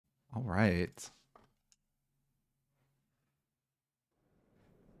All right.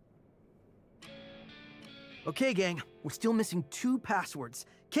 Okay, gang. We're still missing 2 passwords.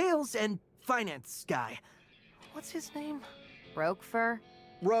 Kale's and finance guy. What's his name? Roquefort?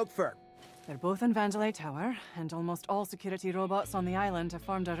 Roquefort. They're both in Vandelay Tower, and almost all security robots on the island have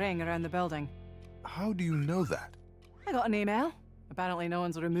formed a ring around the building. How do you know that? I got an email. Apparently no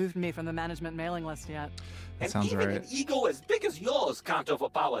one's removed me from the management mailing list yet. That And sounds even right. an ego as big as yours can't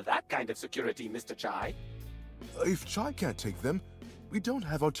overpower that kind of security, Mr. Chai. If Chai can't take them, we don't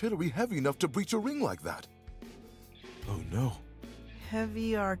have artillery heavy enough to breach a ring like that. Oh no.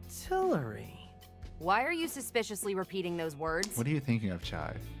 Heavy artillery. Why are you suspiciously repeating those words? What are you thinking of,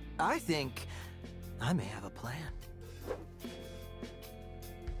 Chai? I think I may have a plan.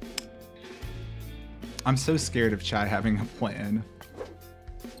 I'm so scared of Chai having a plan.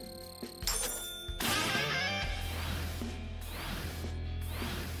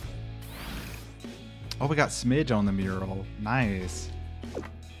 Oh, we got Smidge on the mural. Nice.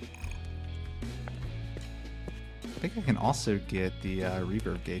 I think I can also get the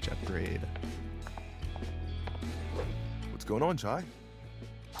reverb gauge upgrade. What's going on, Chai?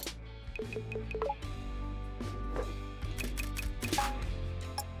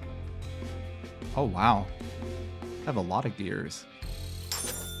 Oh, wow. I have a lot of gears.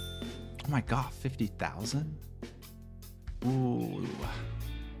 Oh my god, 50,000? Ooh.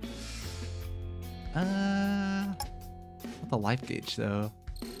 Not the life gauge, though.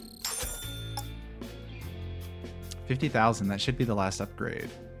 50,000, that should be the last upgrade.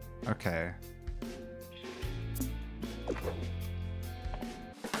 Okay.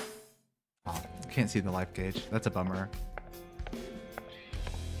 Oh, can't see the life gauge. That's a bummer.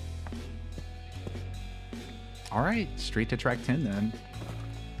 Alright, straight to track 10 then.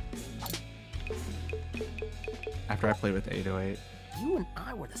 After I play with 808. You and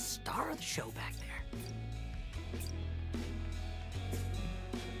I were the star of the show back there.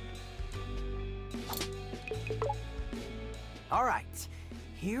 All right,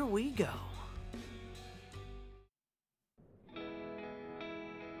 here we go.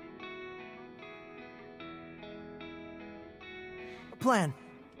 A plan.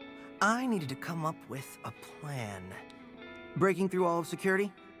 I needed to come up with a plan. Breaking through all of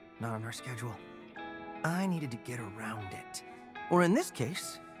security? Not on our schedule. I needed to get around it. Or in this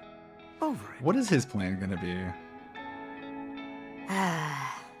case, over it. What is his plan gonna be?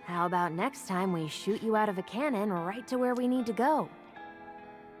 How about next time we shoot you out of a cannon right to where we need to go?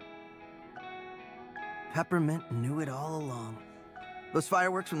 Peppermint knew it all along. Those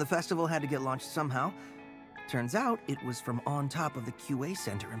fireworks from the festival had to get launched somehow. Turns out it was from on top of the QA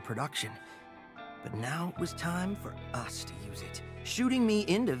center in production. But now it was time for us to use it. Shooting me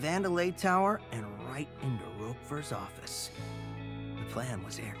into Vandelay Tower and right into Roquefort's office. The plan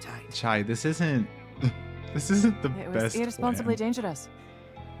was airtight. Chai, this isn't the It was best irresponsibly plan. dangerous.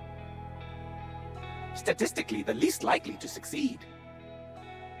 Statistically, the least likely to succeed.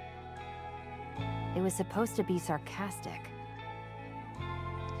 It was supposed to be sarcastic.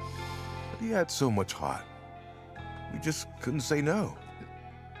 But he had so much heart. We just couldn't say no.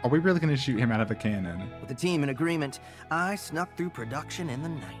 Are we really gonna shoot him out of a cannon? With the team in agreement, I snuck through production in the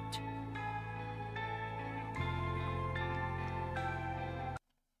night.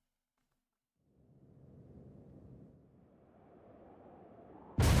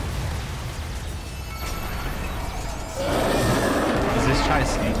 Is this Chai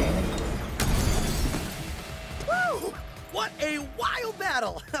sneaking? Woo! What a wild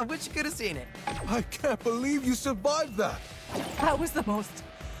battle! I wish you could have seen it. I can't believe you survived that. That was the most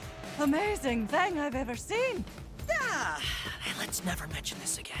amazing thing I've ever seen. Yeah, let's never mention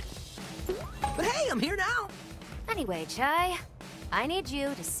this again. But hey, I'm here now. Anyway, Chai, I need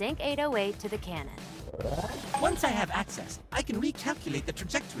you to sync 808 to the cannon. Once I have access, I can recalculate the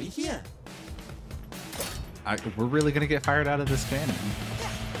trajectory here. We're really gonna get fired out of this cannon.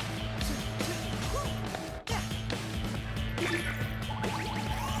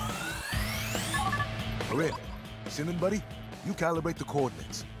 We're in. Cinnamon, buddy, you calibrate the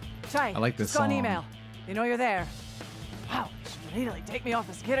coordinates. Chai, I like this just got an song. email. They know you're there. Wow, should really take me off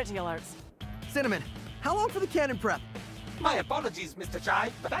the security alerts. Cinnamon, how long for the cannon prep? My apologies, Mr.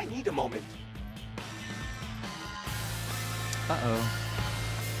 Chai, but I need a moment. Uh-oh.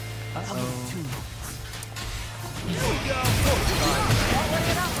 I'll give Uh-oh. you 2 minutes. Here we go! Here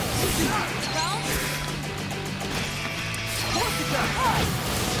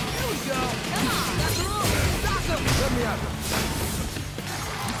we go! Come on! That's the rule! Stop him! Let me out.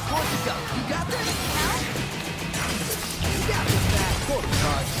 Force it up. You got this? Help? You got this, man. Force it,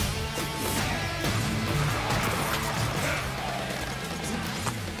 guys.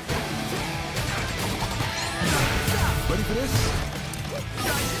 for this?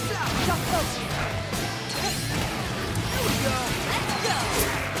 Try this out. Here we go. Let's go.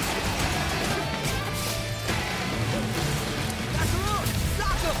 That's a room.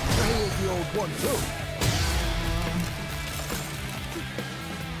 Sock 'em. Here's the old one, too.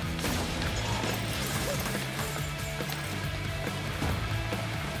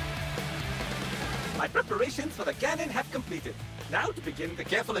 My preparations for the cannon have completed. Now to begin the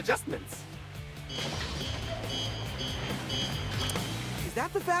careful adjustments. Is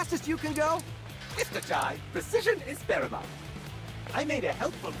that the fastest you can go? Mr. Chai, precision is paramount. I made a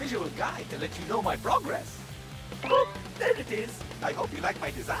helpful visual guide to let you know my progress. Oh, there it is. I hope you like my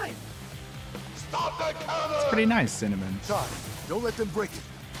design. Stop the cannon! It's pretty nice, Cinnamon. Ty, don't let them break it.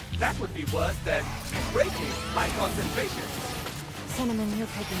 That would be worse than breaking my concentration. Cinnamon, you're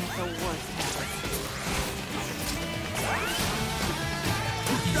picking up the worst habits.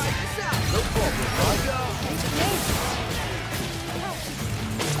 Try this out. No problem, Ty.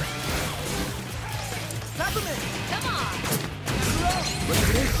 Peppermint. Come on! Ready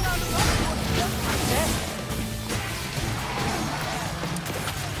for this?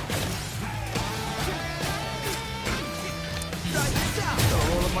 Try this out.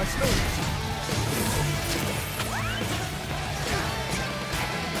 Got all of my slaves.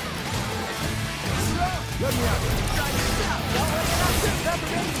 Let me out. Try this out. Don't let it out.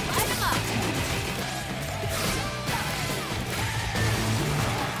 Peppermint. Light 'em up!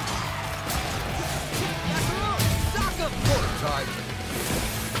 That's a room. Sock 'em. Good, Ty.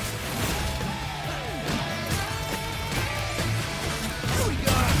 Here we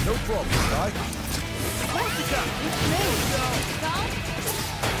go. No problem, Ty. Corsica. It's me. Here we go. Don't!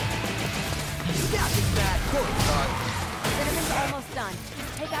 You got this, Matt. Good, Ty. Cinnamon's almost done.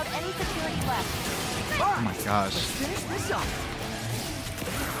 Take out any security left. All Oh my right. gosh. Let's finish this up.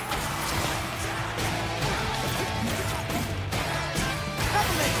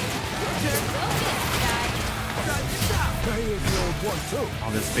 Peppermint. Your turn. Go get it, guy. Try this out. Here's the old one, too.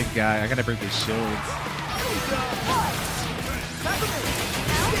 Oh, this big guy. I gotta break his shields. Here we go. Peppermint.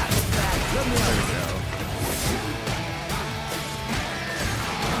 You got this, Matt. Let me There out. we go.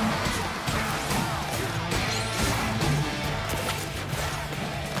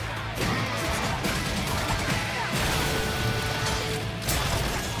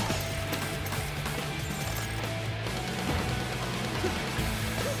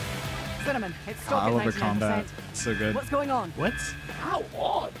 Cinnamon, it's I stuck at love the 99%. combat. It's so good. What's going on? What? How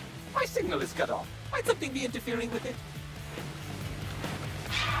odd. My signal is cut off. Might something be interfering with it?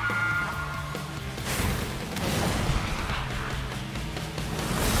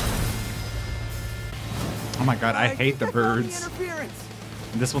 Oh my god, I hate the Check out the birds. interference.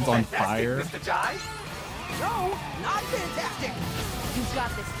 And this one's on Fantastic, fire. Mr. Chai. No, not fantastic. You got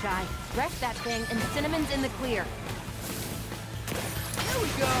this, Chai. Wreck that thing, and Cinnamon's in the clear. Here we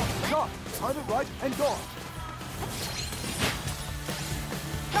go. Shot. Time it right and go.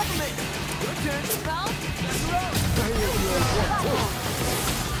 Peppermint. Your turn. Go! That's a room. Here's the old one, too.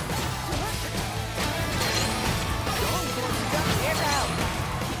 Go, Corsica. Here goes.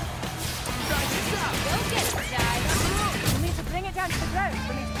 Try this out. Go get it, Chai. You need to bring it down to the ground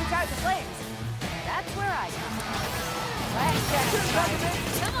for me to put out the flames. That's where I come. Let's get it, Chai.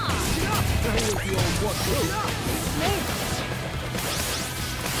 Come on! Get up. Here's the old one, too. Get up. It's me.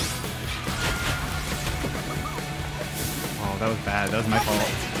 Oh, that was bad. That was my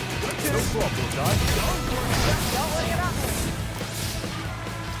fault. No problem, Ty. Don't worry about me.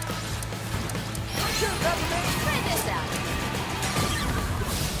 Try this out.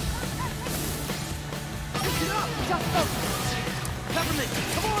 Get up. Just focus. Peppermint.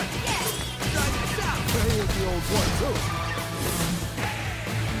 Come on. Yeah! Try this out. Here's the old one, too.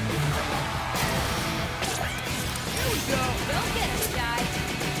 Here we go. Go get it, Chai.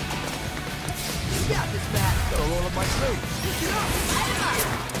 You got this, Matt. Got all of my slaves. Get up. Light 'em up!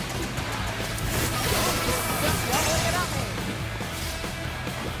 Don't worry about me.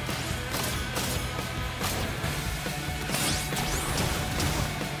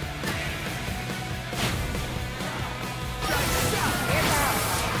 Try this out. Here goes.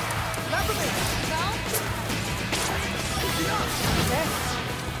 Peppermint. Go! Get up. Okay.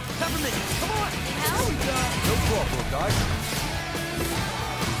 Peppermint. Come on. Need Here help? we go. No problem, Ty.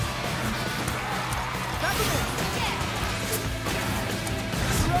 Peppermint. Yeah!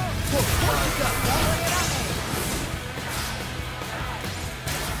 Corsica. Don't worry about me.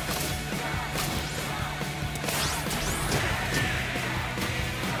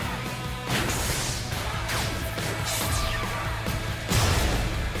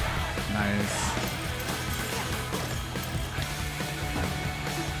 Nice.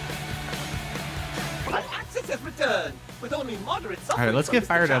 My access has returned. with only moderate suffering. All right, let's get from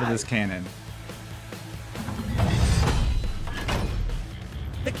fired Mr. out of Chai. this cannon.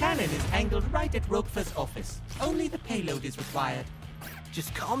 The cannon is angled right at Roquefort's office. Only the payload is required.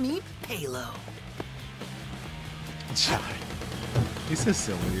 Just call me Palo. Chai. He's so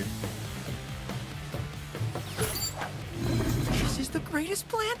silly. This is the greatest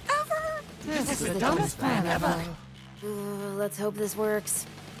plan ever! This is the dumbest plan ever. Let's hope this works.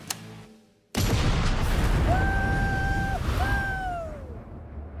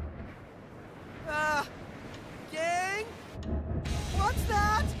 Gang? What's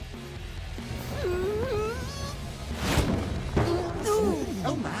that?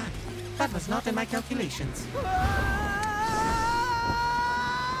 Oh my, that was not in my calculations.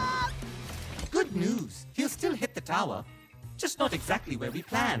 Good news, he'll still hit the tower. Just not exactly where we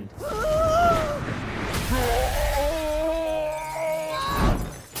planned.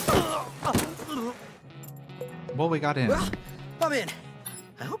 Well, we got in. Well, I'm in.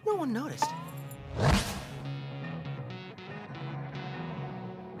 I hope no one noticed.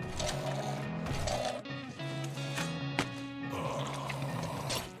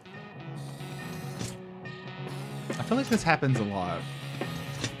 I feel like this happens a lot.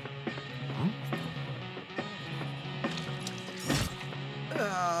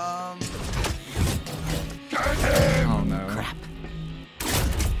 Oh no. Crap.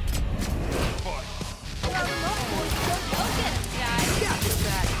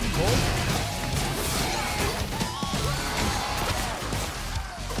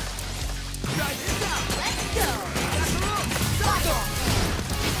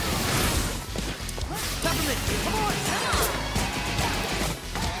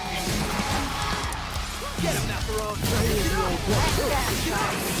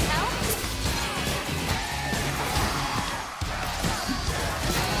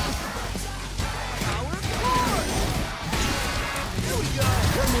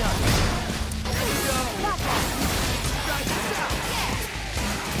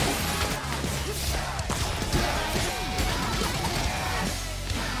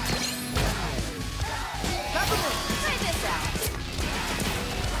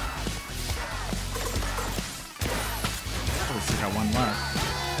 Oh, we still got one left.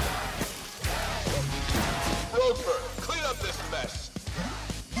 Roquefort, clean up this mess.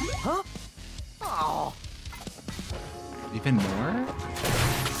 Huh? Oh. Even more?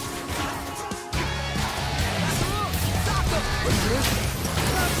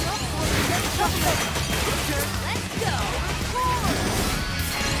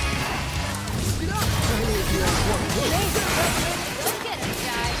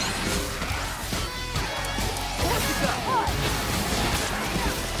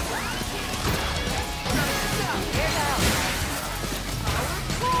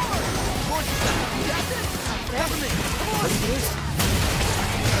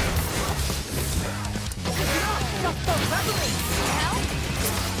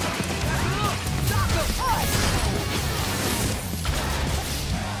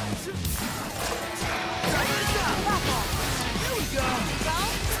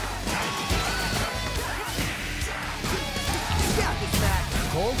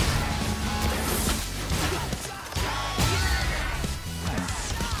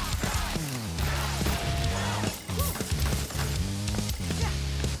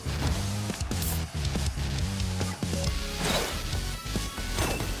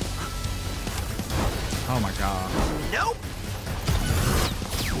 Oh my god. Nope.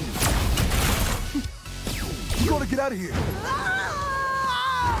 You gotta get out of here.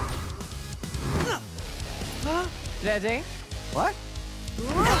 Ready? What?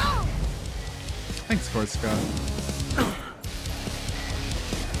 Thanks, Korska.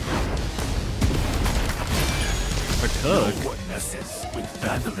 A cook? What messes with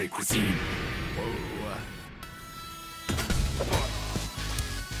family cuisine?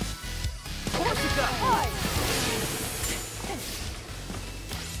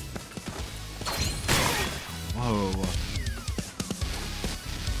 Whoa.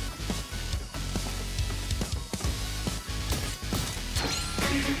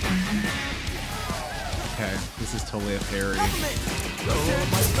 Okay, this is totally a parry.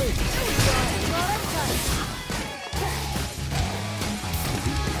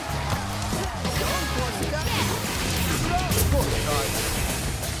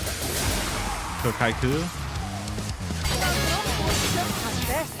 Kokaiku?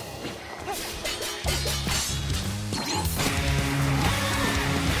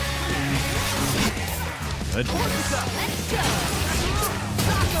 Goodness.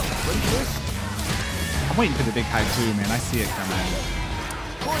 I'm waiting for the big haiku, man. I see it coming.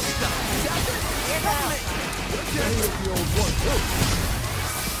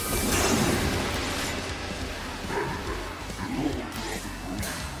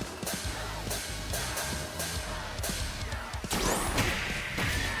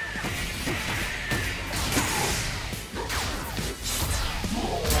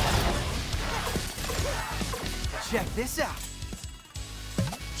 Check this out.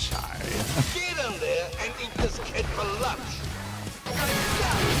 Chai. Get in there and eat this kid for lunch.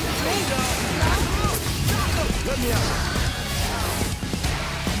 Let me out.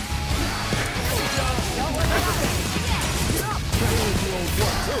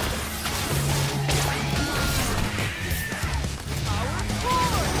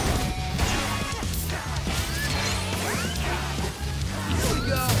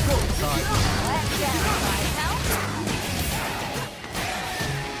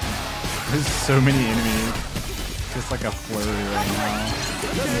 There's so many enemies. Just like a flurry right now.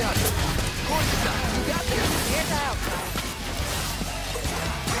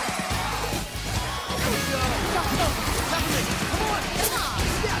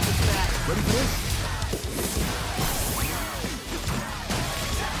 Ready for this?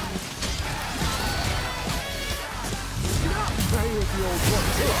 Play with the old one.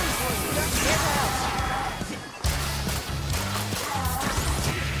 Let me out.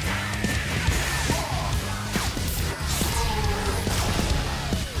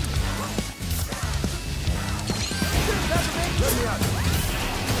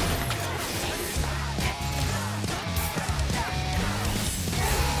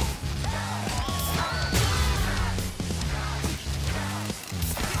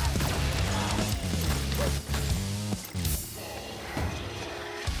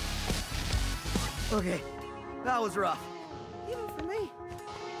 Okay, that was rough. Even for me.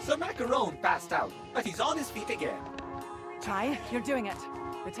 Sir Macaron passed out, but he's on his feet again. Chai, you're doing it.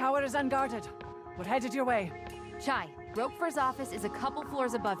 The tower is unguarded. We're headed your way. Chai, Roquefort's office is a couple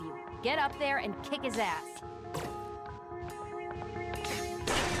floors above you. Get up there and kick his ass.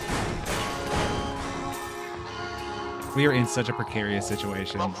 We are in such a precarious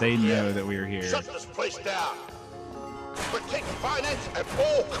situation. They know that we are here. Shut this place down. Protect finance at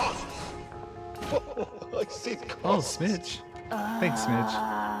all costs. I see the Oh, cost. Smidge. Thanks, Smidge.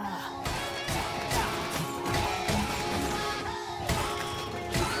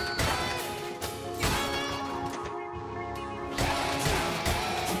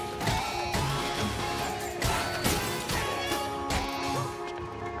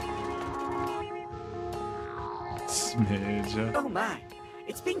 Smidge. Oh my,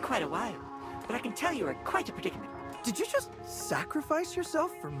 it's been quite a while, but I can tell you are quite a predicament. Did you just sacrifice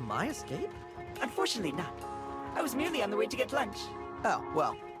yourself for my escape? Unfortunately not. I was merely on the way to get lunch. Oh,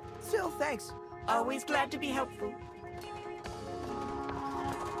 well. Still, thanks. Always glad to be helpful.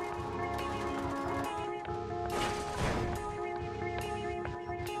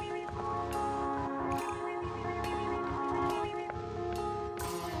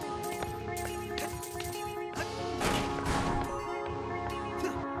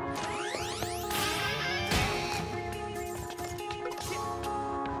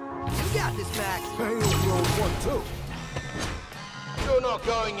 You got this, Max. Play with the old one, too. You're not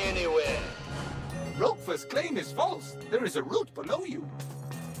going anywhere. Roquefort's claim is false. There is a route below you.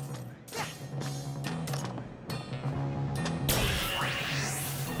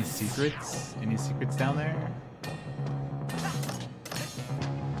 Any secrets? Any secrets down there?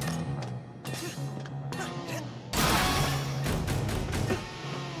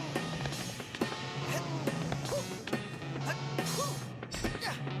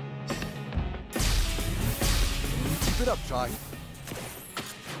 Keep it up, Chai.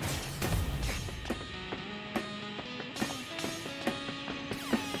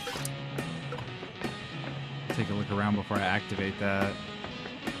 Take a look around before I activate that.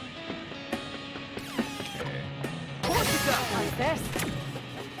 Okay. Like this.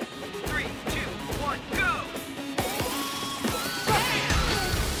 3, 2, 1, go!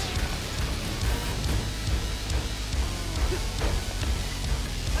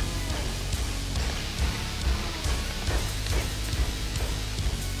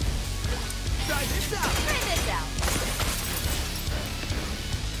 Try this out. Try this out.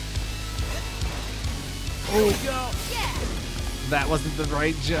 That wasn't the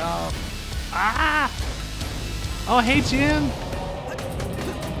right jump. Ah! Oh, hey, Jim.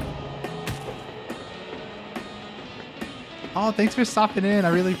 Oh, thanks for stopping in. I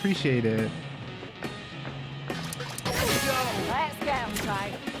really appreciate it. Let's get him,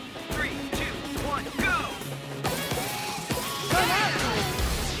 Chai. 3, 2, 1, go!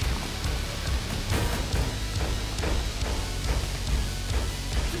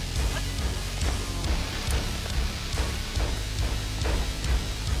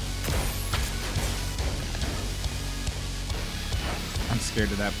 I'm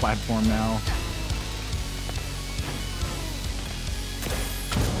scared of that platform now.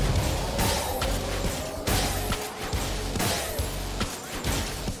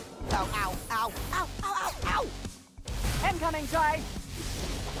 Ow, ow, ow, ow, ow, ow, ow! Incoming, Jai!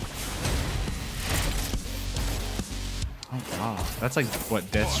 Oh wow, that's like what,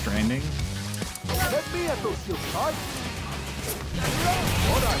 Death Stranding? Let me at those shields, Kai.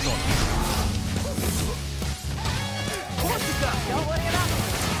 What eyes on you? Don't worry about it!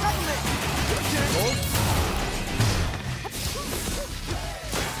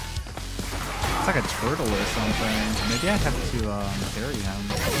 It's like a turtle or something. Maybe I'd have to carry him.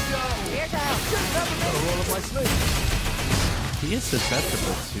 Here goes! Roll up my snake. He is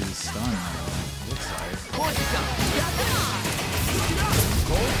susceptible to stun, though, it looks like.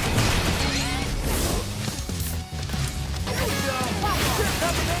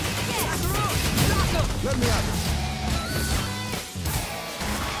 Let me at it.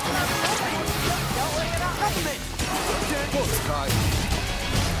 Don't worry about it! Push, Kai.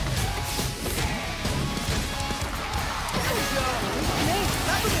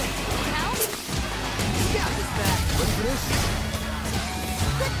 Ready for this?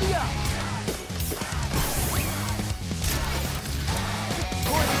 Pick me up!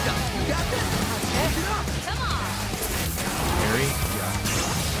 You got this? Push it up. Come on! Harry?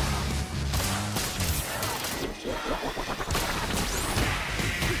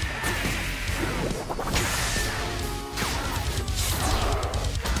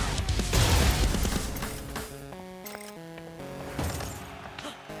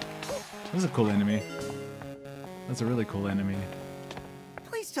 This is a cool enemy. That's a really cool enemy.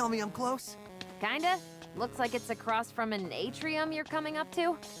 Please tell me I'm close. Kinda. Looks like it's across from an atrium you're coming up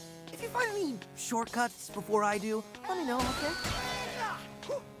to. If you find any shortcuts before I do, let me know, okay?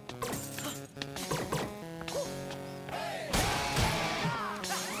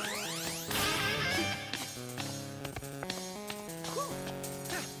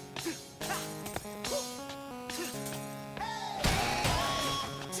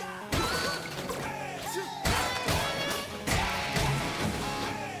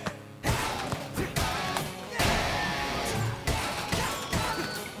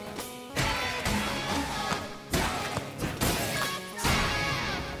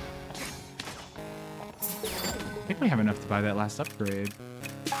 I think we have enough to buy that last upgrade.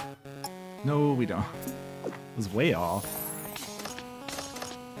 No, we don't. It was way off.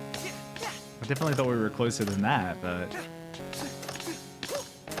 I definitely thought we were closer than that, but...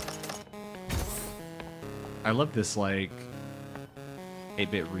 I love this, like,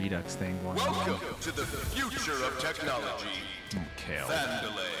 8-bit Redux thing going on. Welcome to the future of technology. Okay.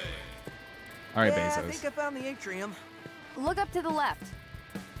 Vandalay. Alright, Yeah, I Bezos. think I found the atrium. Look up to the left.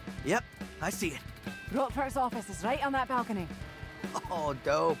 Yep, I see it. Roquefort's office is right on that balcony. Oh,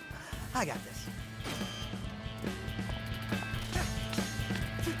 dope. I got this.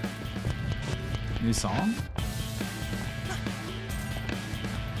 New song?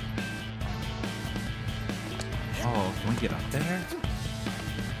 Oh, can we get up there?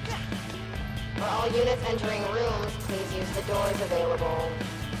 For all units entering rooms, please use the doors available.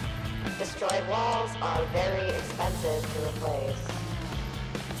 Destroyed walls are very expensive to replace.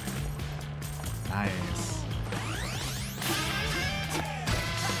 Nice.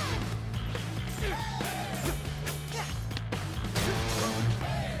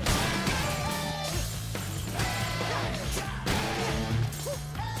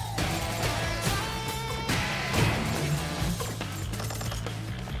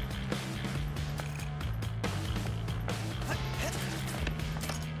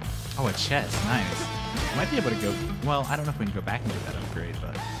 Oh, a chest. Nice. Might be able to go... Well, I don't know if we can go back and do that upgrade,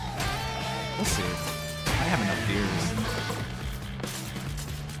 but... We'll see. I have enough gears.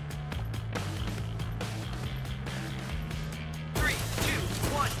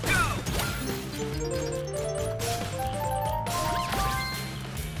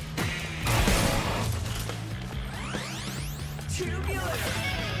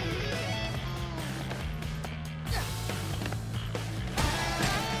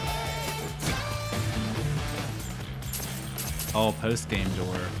 Oh, post-game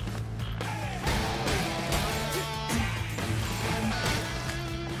door.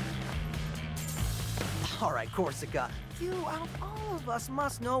 All right, Corsica. You, out of all of us,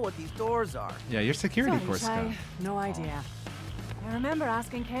 must know what these doors are. Yeah, your security Sorry, course Chai. guy. No idea. I remember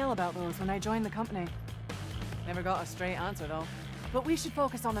asking Kale about those when I joined the company. Never got a straight answer, though. But we should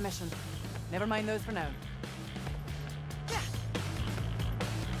focus on the mission. Never mind those for now.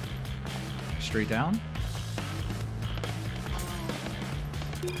 straight down.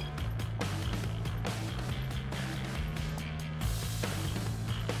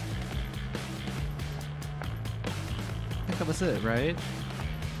 I think that was it, right?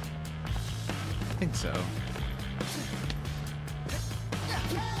 I think so.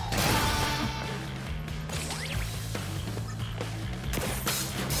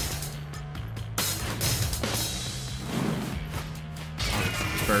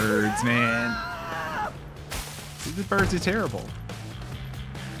 Birds, man. These birds are terrible.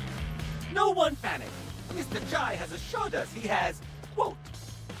 No one panic. Mr. Chai has assured us he has, quote,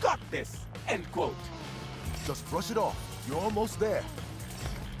 got this, end quote. Just brush it off. You're almost there.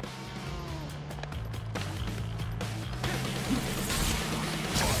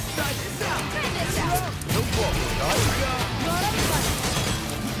 No problem, guys.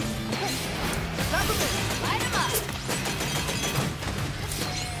 Light him up.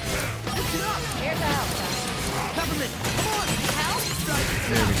 Here's the help. Peppermint, come on! Help?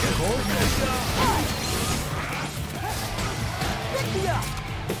 There we go. Pick me up!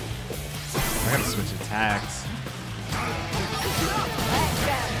 I gotta switch attacks. Let's go,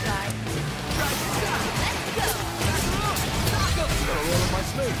 guys. Let's go. Gotta roll up my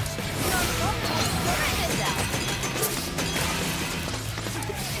sleeves. Try this out.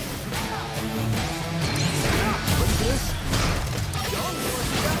 Ready for this?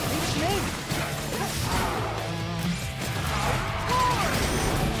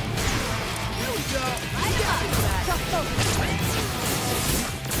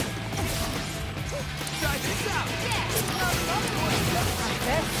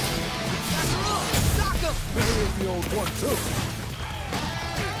 Better with the old one, too.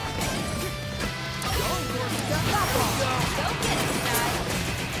 Go get it, Sky.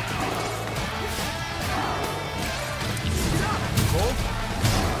 Cole?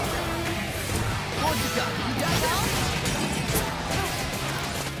 What you got? You got that?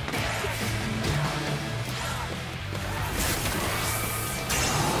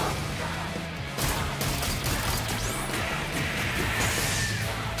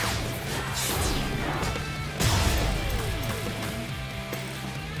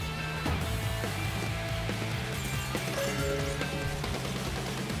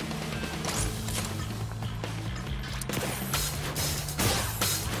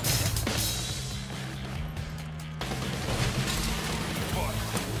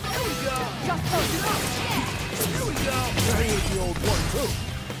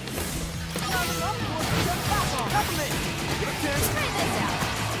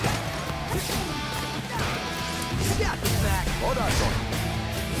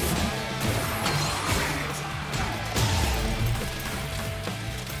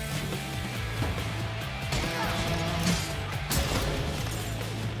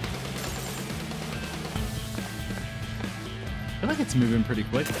 I feel like it's moving pretty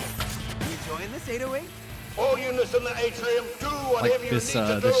quick. You enjoying this 808? All units in the atrium, do whatever Like this, you need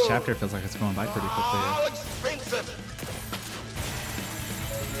to this do. chapter feels like it's going by pretty quickly. Oh, expensive.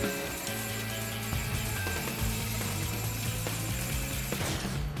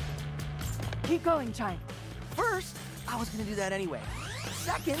 Keep going, Chai. First, I was gonna do that anyway.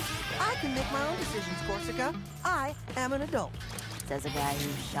 Second, I can make my own decisions, Corsica. I am an adult. Says a guy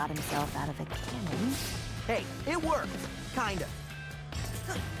who shot himself out of a cannon. Hey, it worked. Kinda.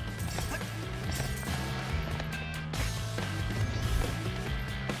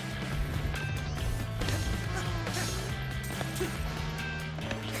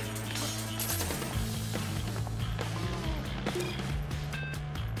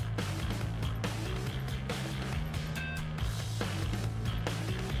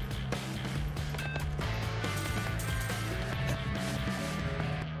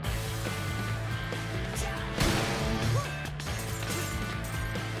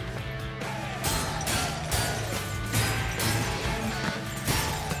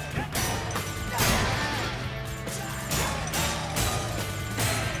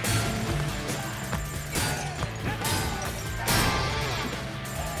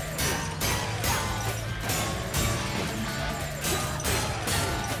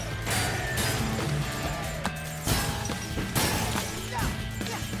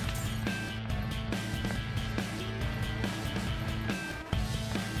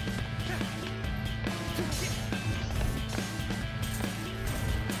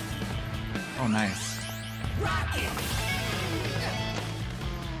 Oh, nice.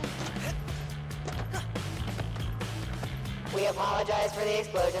 We apologize for the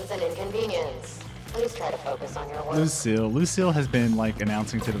explosions and inconvenience. Please try to focus on your work. Lucille. Lucille has been like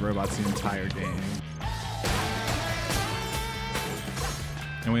announcing to the robots the entire game.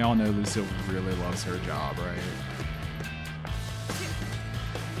 And we all know Lucille really loves her job, right?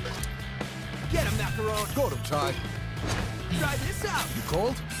 Get him, Macaron! Got him, Ty. Try this out! You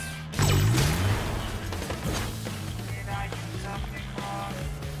called?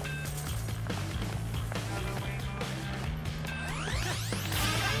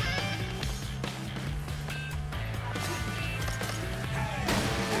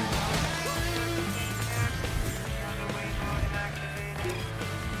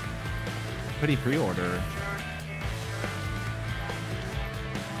 What do you pre-order?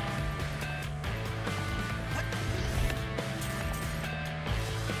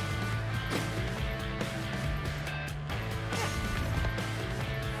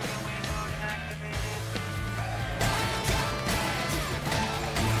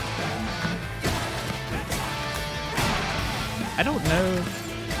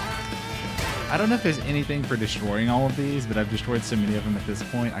 I don't know if there's anything for destroying all of these, but I've destroyed so many of them at this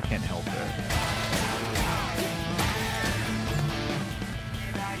point, I can't help it.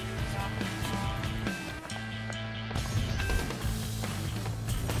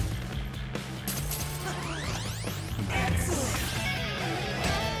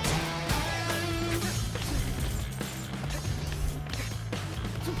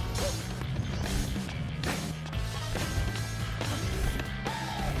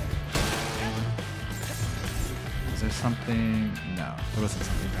 Something? No, there wasn't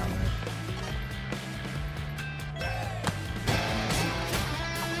something down there.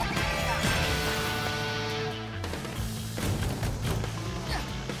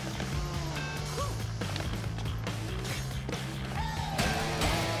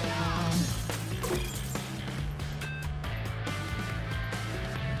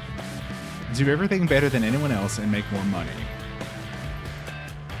 Do everything better than anyone else and make more money.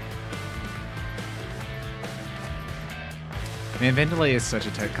 Man, Vendelay is such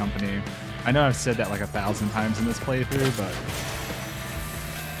a tech company. I know I've said that like 1,000 times in this playthrough, but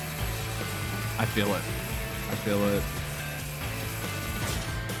I feel it. I feel it.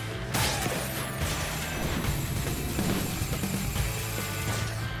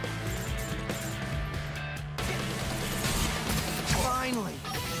 Finally,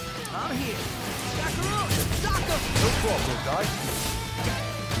 I'm here. Macaron, sock him. No problem, guy.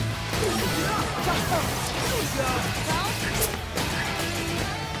 Here we go.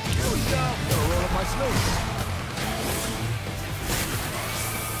 Here we go. Gotta roll up my sleeves.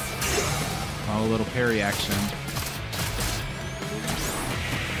 Oh, a little parry action.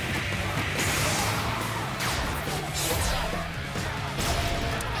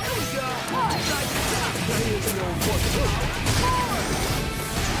 Here we go. Here's the old one.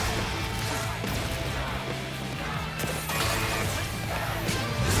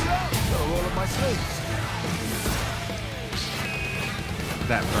 Gotta roll up my sleeves.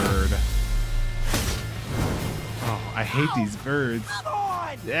 That bird. Oh, I hate these birds. Come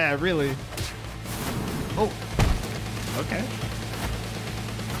on. Yeah, really. Oh. Okay.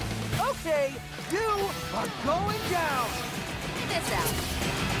 Okay, you are going down. Check this out.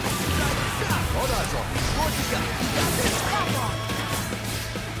 Oh, that's all. What you got? You got this? Come on.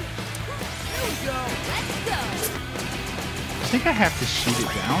 Here we go. Let's go. I think I have to shoot it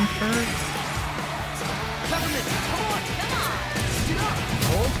down first. Peppermint, come on. Come on. Get up.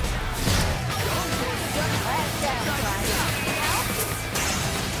 Hold. Let's go, buddy.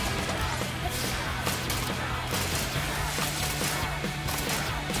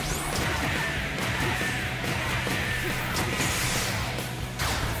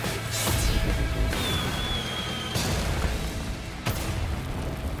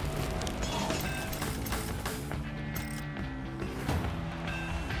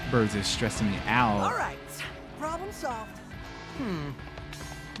 Birds are stressing me out. All right, problem solved.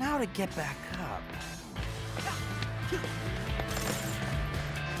 Now to get back up.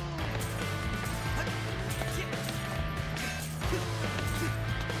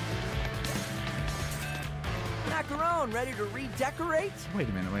 Macaron, ready to redecorate? Wait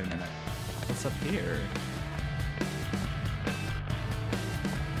a minute, wait a minute. What's up here?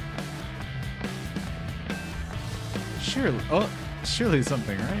 Surely, oh, surely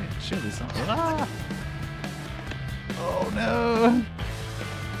something, right? Surely something. Ah! Oh no!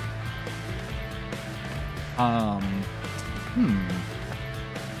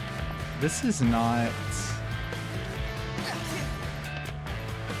 This is not...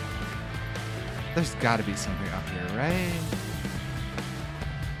 There's gotta be something up here, right?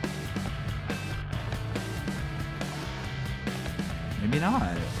 Maybe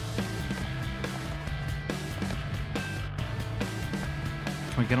not.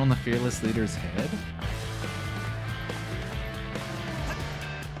 Can we get on the fearless leader's head?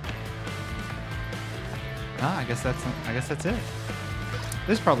 Huh, I guess that's it.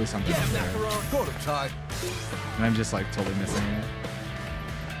 There's probably something up there. Got him, Ty. And I'm just like totally missing it.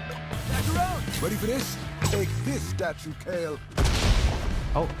 Ready for this? Take this, statue, Kale.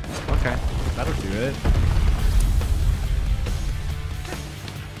 Oh, okay. That'll do it.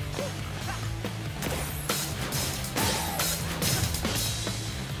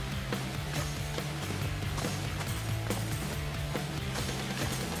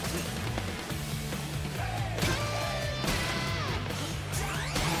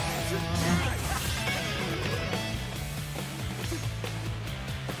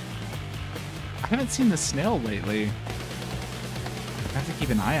 I haven't seen the snail lately. I have to keep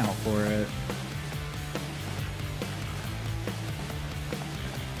an eye out for it.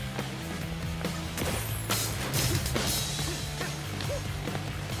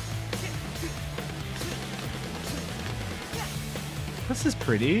 This is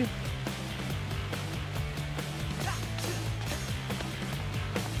pretty.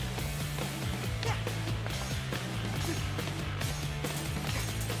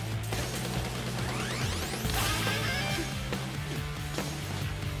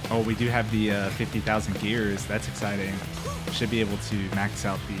 Oh, we do have the 50,000 gears. That's exciting. Should be able to max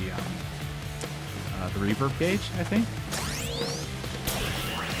out the reverb gauge, I think.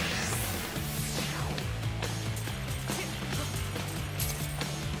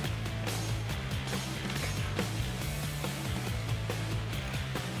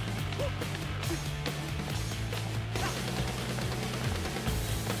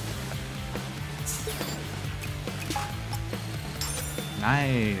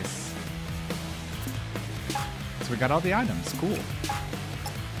 Nice. So we got all the items. Cool.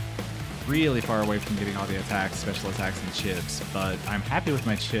 Really far away from getting all the attacks, special attacks, and chips, but I'm happy with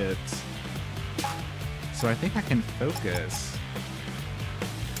my chips. So I think I can focus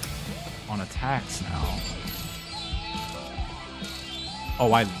on attacks now.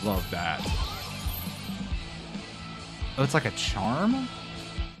 Oh, I love that. Oh, it's like a charm?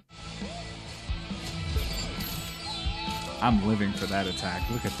 I'm living for that attack.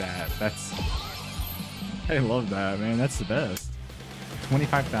 Look at that. That's... I love that, man. That's the best.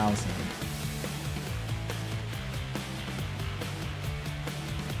 25,000.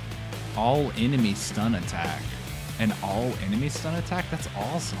 All enemy stun attack. An all enemy stun attack? That's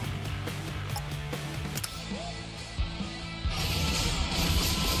awesome.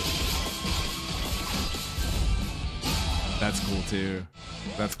 That's cool too.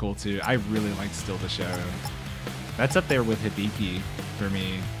 That's cool too. I really like Still the Show. That's up there with Hibiki for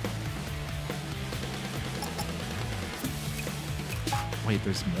me. Wait,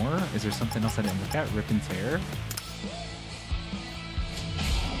 there's more? Is there something else I didn't look at? Rip and Tear?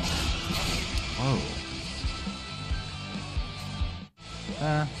 Whoa.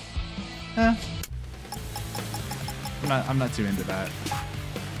 I'm not too into that.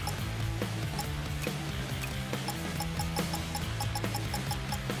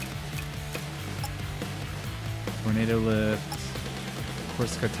 Tornado Lift,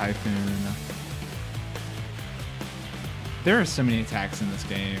 Corsica Typhoon. There are so many attacks in this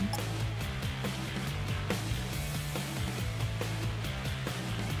game.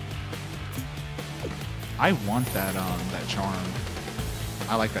 I want that charm.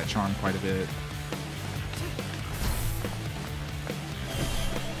 I like that charm quite a bit.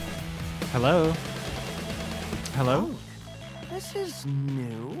 Hello? Hello? Oh, this is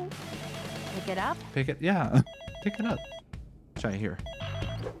new. Pick it up? Pick it, yeah. Pick it up. Try here.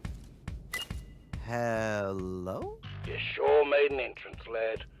 Hello? You sure made an entrance,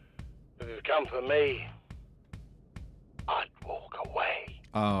 lad. If you'd come for me, I'd walk away.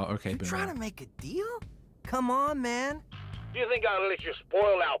 Oh, okay. You trying to make a deal? Come on, man. Do you think I'll let you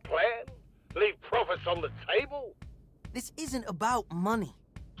spoil our plan? Leave profits on the table? This isn't about money.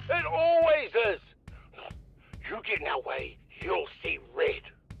 It always is. You get in our way, you'll see red.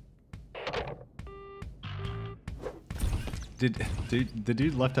 The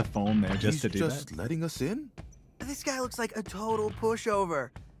dude left a phone there just to do that? He's just letting us in? This guy looks like a total pushover.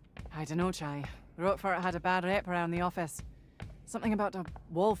 I dunno, Chai. Roquefort had a bad rep around the office. Something about a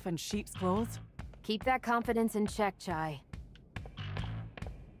wolf in sheep's clothes. Keep that confidence in check, Chai.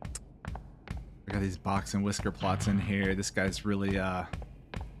 We got these box and whisker plots in here. This guy's really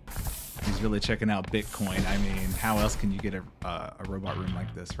he's really checking out Bitcoin. I mean, how else can you get a robot room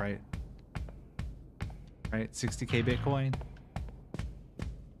like this, right? Right? 60k Bitcoin?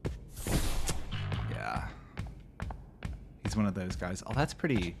 Yeah. He's one of those guys. Oh, that's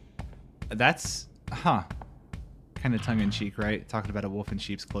pretty. That's, kind of tongue-in-cheek, right? Talking about a wolf in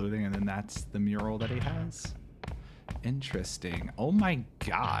sheep's clothing, and then that's the mural that he has. Interesting. Oh my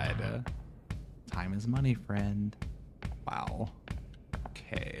god. Time is money, friend. Wow.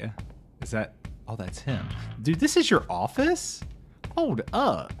 Okay. Is that... Oh, that's him. Dude, this is your office? Hold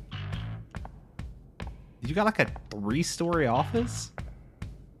up. You got like a 3-story office?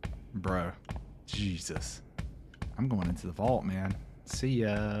 Bro. Jesus. I'm going into the vault, man. See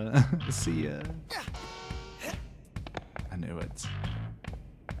ya. See ya. I knew it.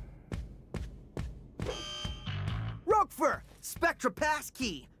 Roquefort! Spectra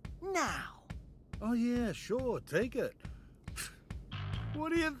passkey! Now! Oh yeah, sure, take it.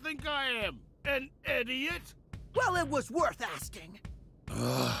 What do you think I am? An idiot? Well, it was worth asking.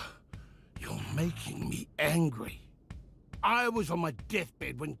 Ugh, you're making me angry. I was on my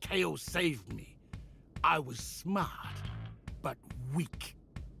deathbed when Kale saved me. I was smart, but weak.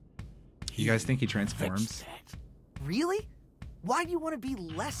 You guys think he transforms? Really? Why do you want to be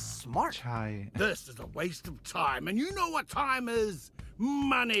less smart? Chai. This is a waste of time, and you know what time is?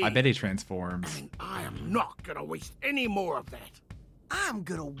 Money. I bet he transforms. And I am not gonna waste any more of that. I'm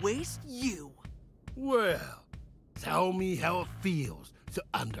gonna waste you. Well, tell me how it feels to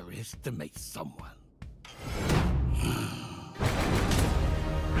underestimate someone.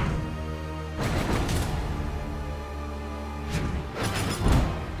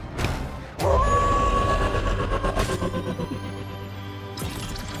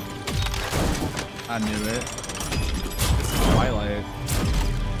 I knew it. This is Twilight.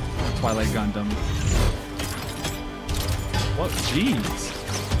 Twilight Gundam. What? Jeez.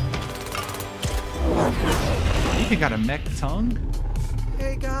 You even got a mech tongue?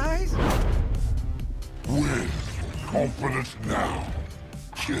 Hey, guys. With confidence now,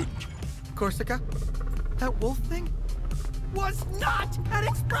 kid. Corsica? That wolf thing? Was not an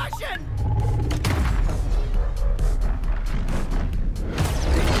expression!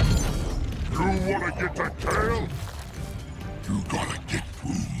 You wanna get to Kale? You gotta get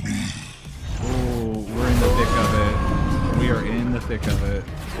through me. Oh, we're in the thick of it. We are in the thick of it.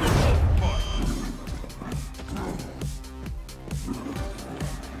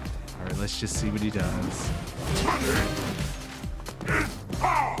 Alright, let's just see what he does.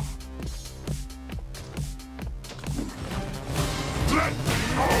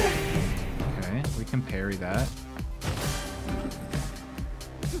 Okay, we can parry that.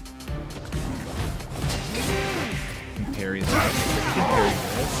 We can parry that. We can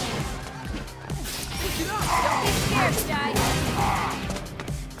parry this. Don't be scared, guys.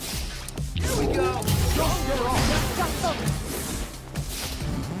 Here we go!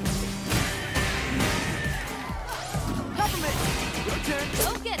 Government! Your turn! Go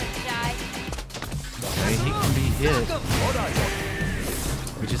get him, Shy. Okay, he can be hit.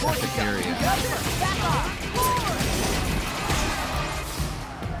 We just have to parry it. Back off.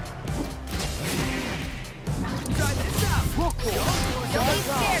 Try this out! Don't be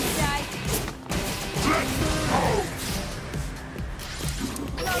scared, Shy.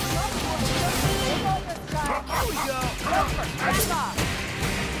 Here we go! Back off.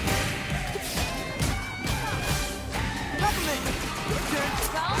 Government! Your turn!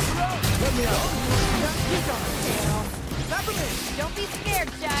 Don't. Let me out! Government! Don't be scared,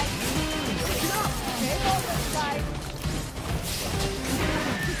 Shy. Get up! Take over, Shy.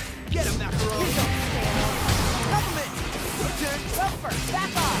 Get him, Macaroni! Government! Your turn! Roquefort,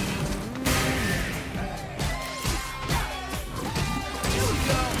 back off. Here we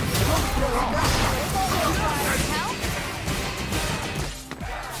go! Help?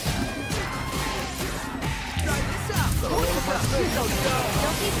 Try this out!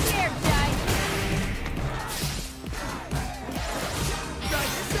 Don't be scared, Shy. Try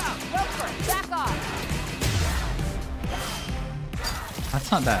this out! Roquefort, back off. That's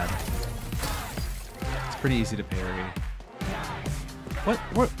not bad. It's pretty easy to parry. What?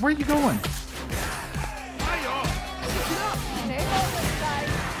 Where are you going? Take over, Shy.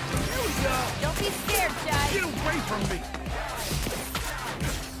 Here we go! Don't be scared, Shy. Get away from me!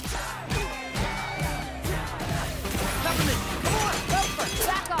 Government! Come on! Roquefort,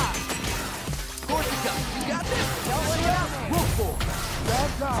 back off. Corsica, you got this? Don't worry about me. Roquefort!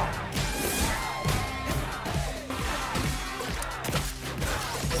 Back off!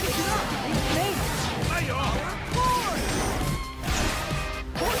 Lay off!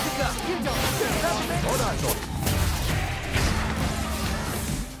 Corsica! You don't... Hold on,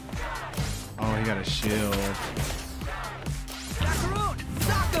 Oh, he got a shield. Macaroon!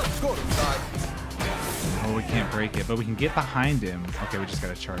 Sock him! Go inside! Oh, we can't break it, but we can get behind him. Okay, we just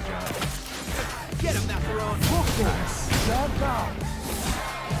gotta charge out. Get him, Macaroon! Nice.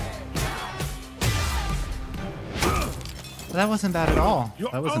 That wasn't bad at all.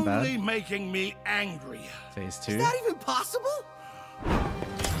 You're That wasn't only bad. making me angry. Phase 2. Is that even possible?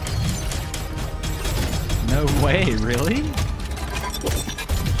 No way, really?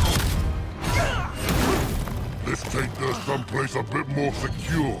 Let's take this someplace a bit more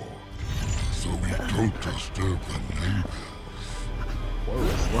secure, so we don't disturb the neighbors.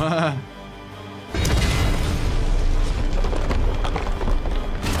 What?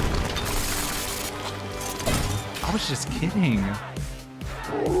 I was just kidding.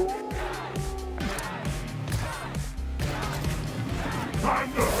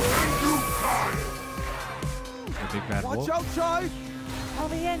 The big bad wolf. Watch out, Chai! Call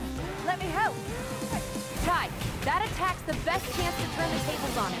me in. Let me help. Ty, that attack's the best chance to turn the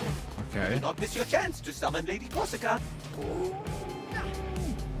tables on him. Okay. Do not miss your chance to summon Lady Corsica.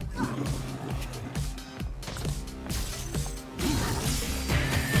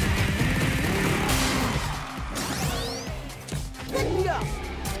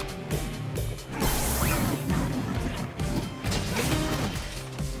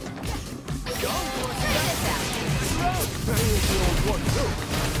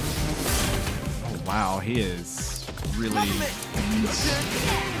 Oh, wow, he is really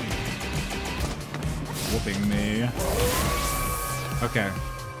whooping me. Okay.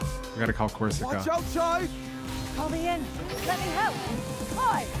 We gotta call Corsica. Watch out, Chai! Call me in. Let me help.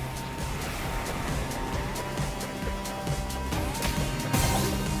 Hi.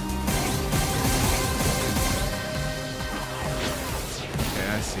 Okay,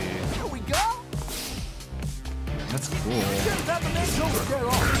 I see. Here we go! That's cool. Don't get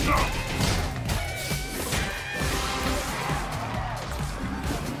off!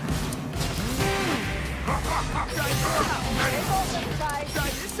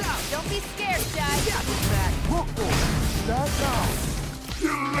 Don't be scared, Jai. That's out!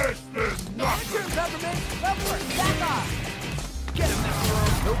 You listen, Answer, Peppermint! Roquefort, back off. Get him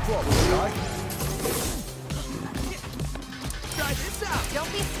now! No problem, Chai. Try this out!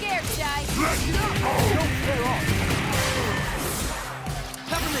 Don't be scared, Jai. Don't tear off!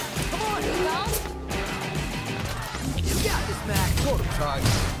 Peppermint, come on! Well, You got this, Mac! Hold him, Chai.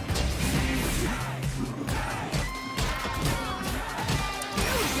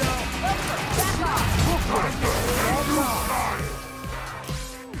 Here we go! Roquefort, back off.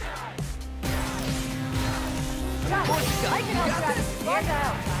 I can help you. Here's the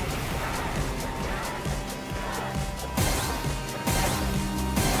help.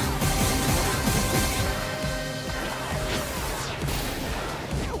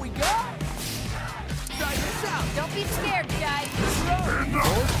 Here we go! Try this out! Don't be scared, Jai.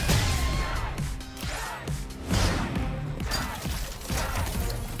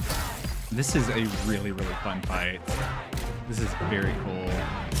 This is a really, really fun fight. This is very cool.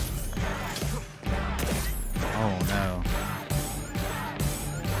 Oh no.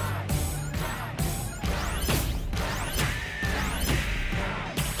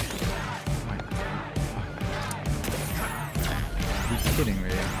 Are you kidding me?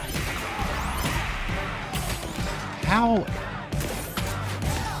 How?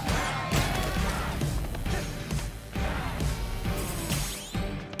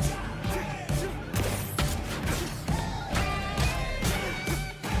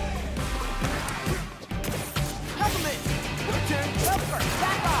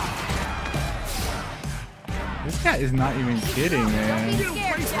 This guy is not even kidding, Don't man. be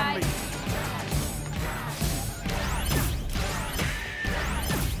scared, Jai.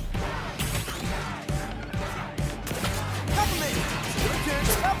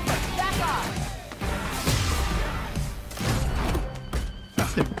 Back off.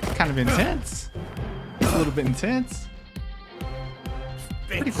 That's kind of intense. It's a little bit intense.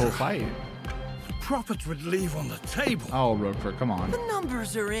 Pretty cool fight. Profits would leave on the table. Oh, Roquefort, come on. The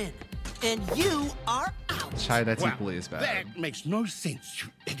numbers are in, and you are out. Chai, that's Well, equally as bad. that makes no sense, you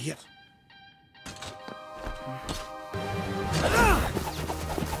idiot.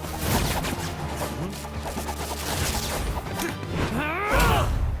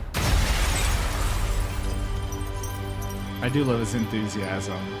 I do love his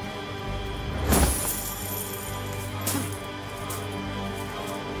enthusiasm.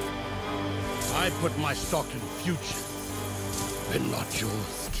 I put my stock in future, but not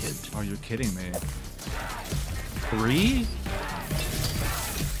yours, kid. Oh, you're kidding me. 3?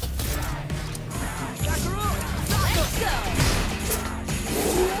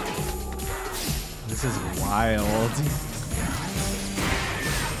 This is wild.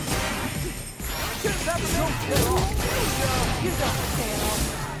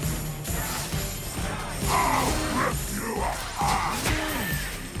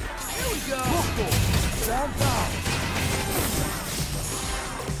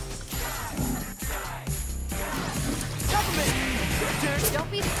 Don't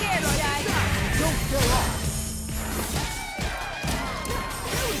be scared, Jai.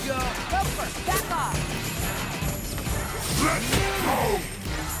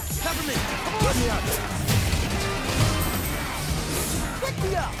 Peppermint, let me out there. Pick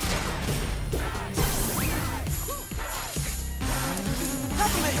me up.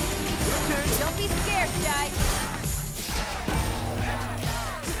 Peppermint, your turn. Don't be scared, Jai.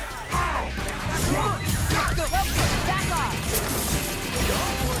 Go. Back off.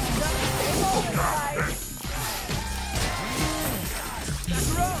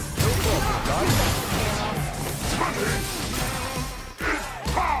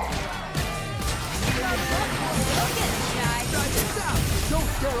 Don't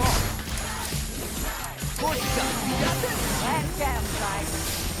scare off. Course you got this. Let's get him, Jai.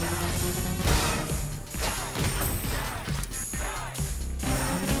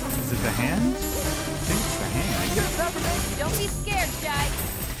 Is it the hand? I think it's the hand. Don't be scared, Jai.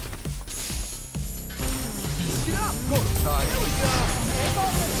 Get up. Go, Ty. Here we go.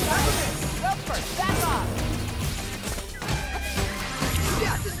 Roquefort, back off.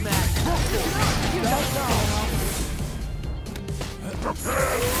 Yeah, this man. You don't know.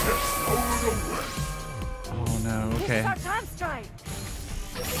 Oh no, This okay. is our time strike.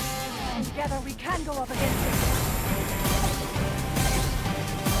 Together we can go up against it.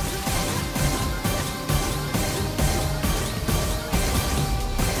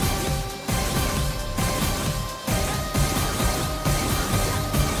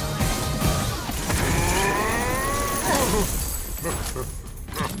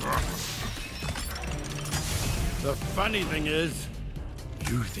 The funny thing is,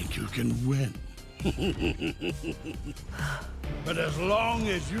 you think you can win. But as long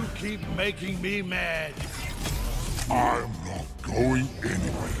as you keep making me mad, I'm not going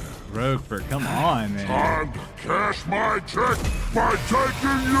anywhere. Roquefort, come on, man. Time to cash my check by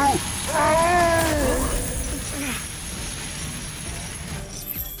taking you out!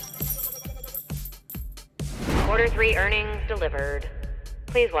 Q3 earnings delivered.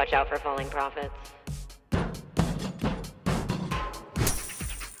 Please watch out for falling profits.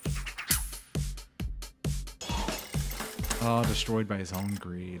 Oh, destroyed by his own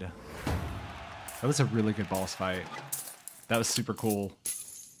greed. That was a really good boss fight. That was super cool.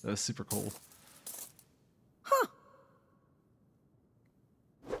 That was super cool.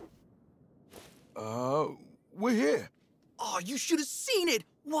 We're here. Oh, you should have seen it.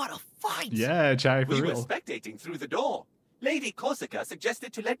 What a fight. Yeah, Chai, for We were real. spectating through the door. Lady Corsica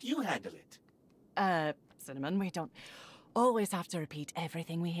suggested to let you handle it. Cinnamon, we don't always have to repeat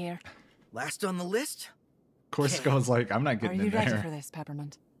everything we hear. Last on the list? Corsica was like, I'm not Are getting you in ready there. for this,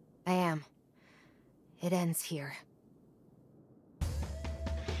 Peppermint? I am. It ends here.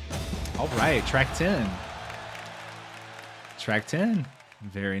 All right, track 10. Track 10.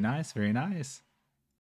 Very nice, very nice.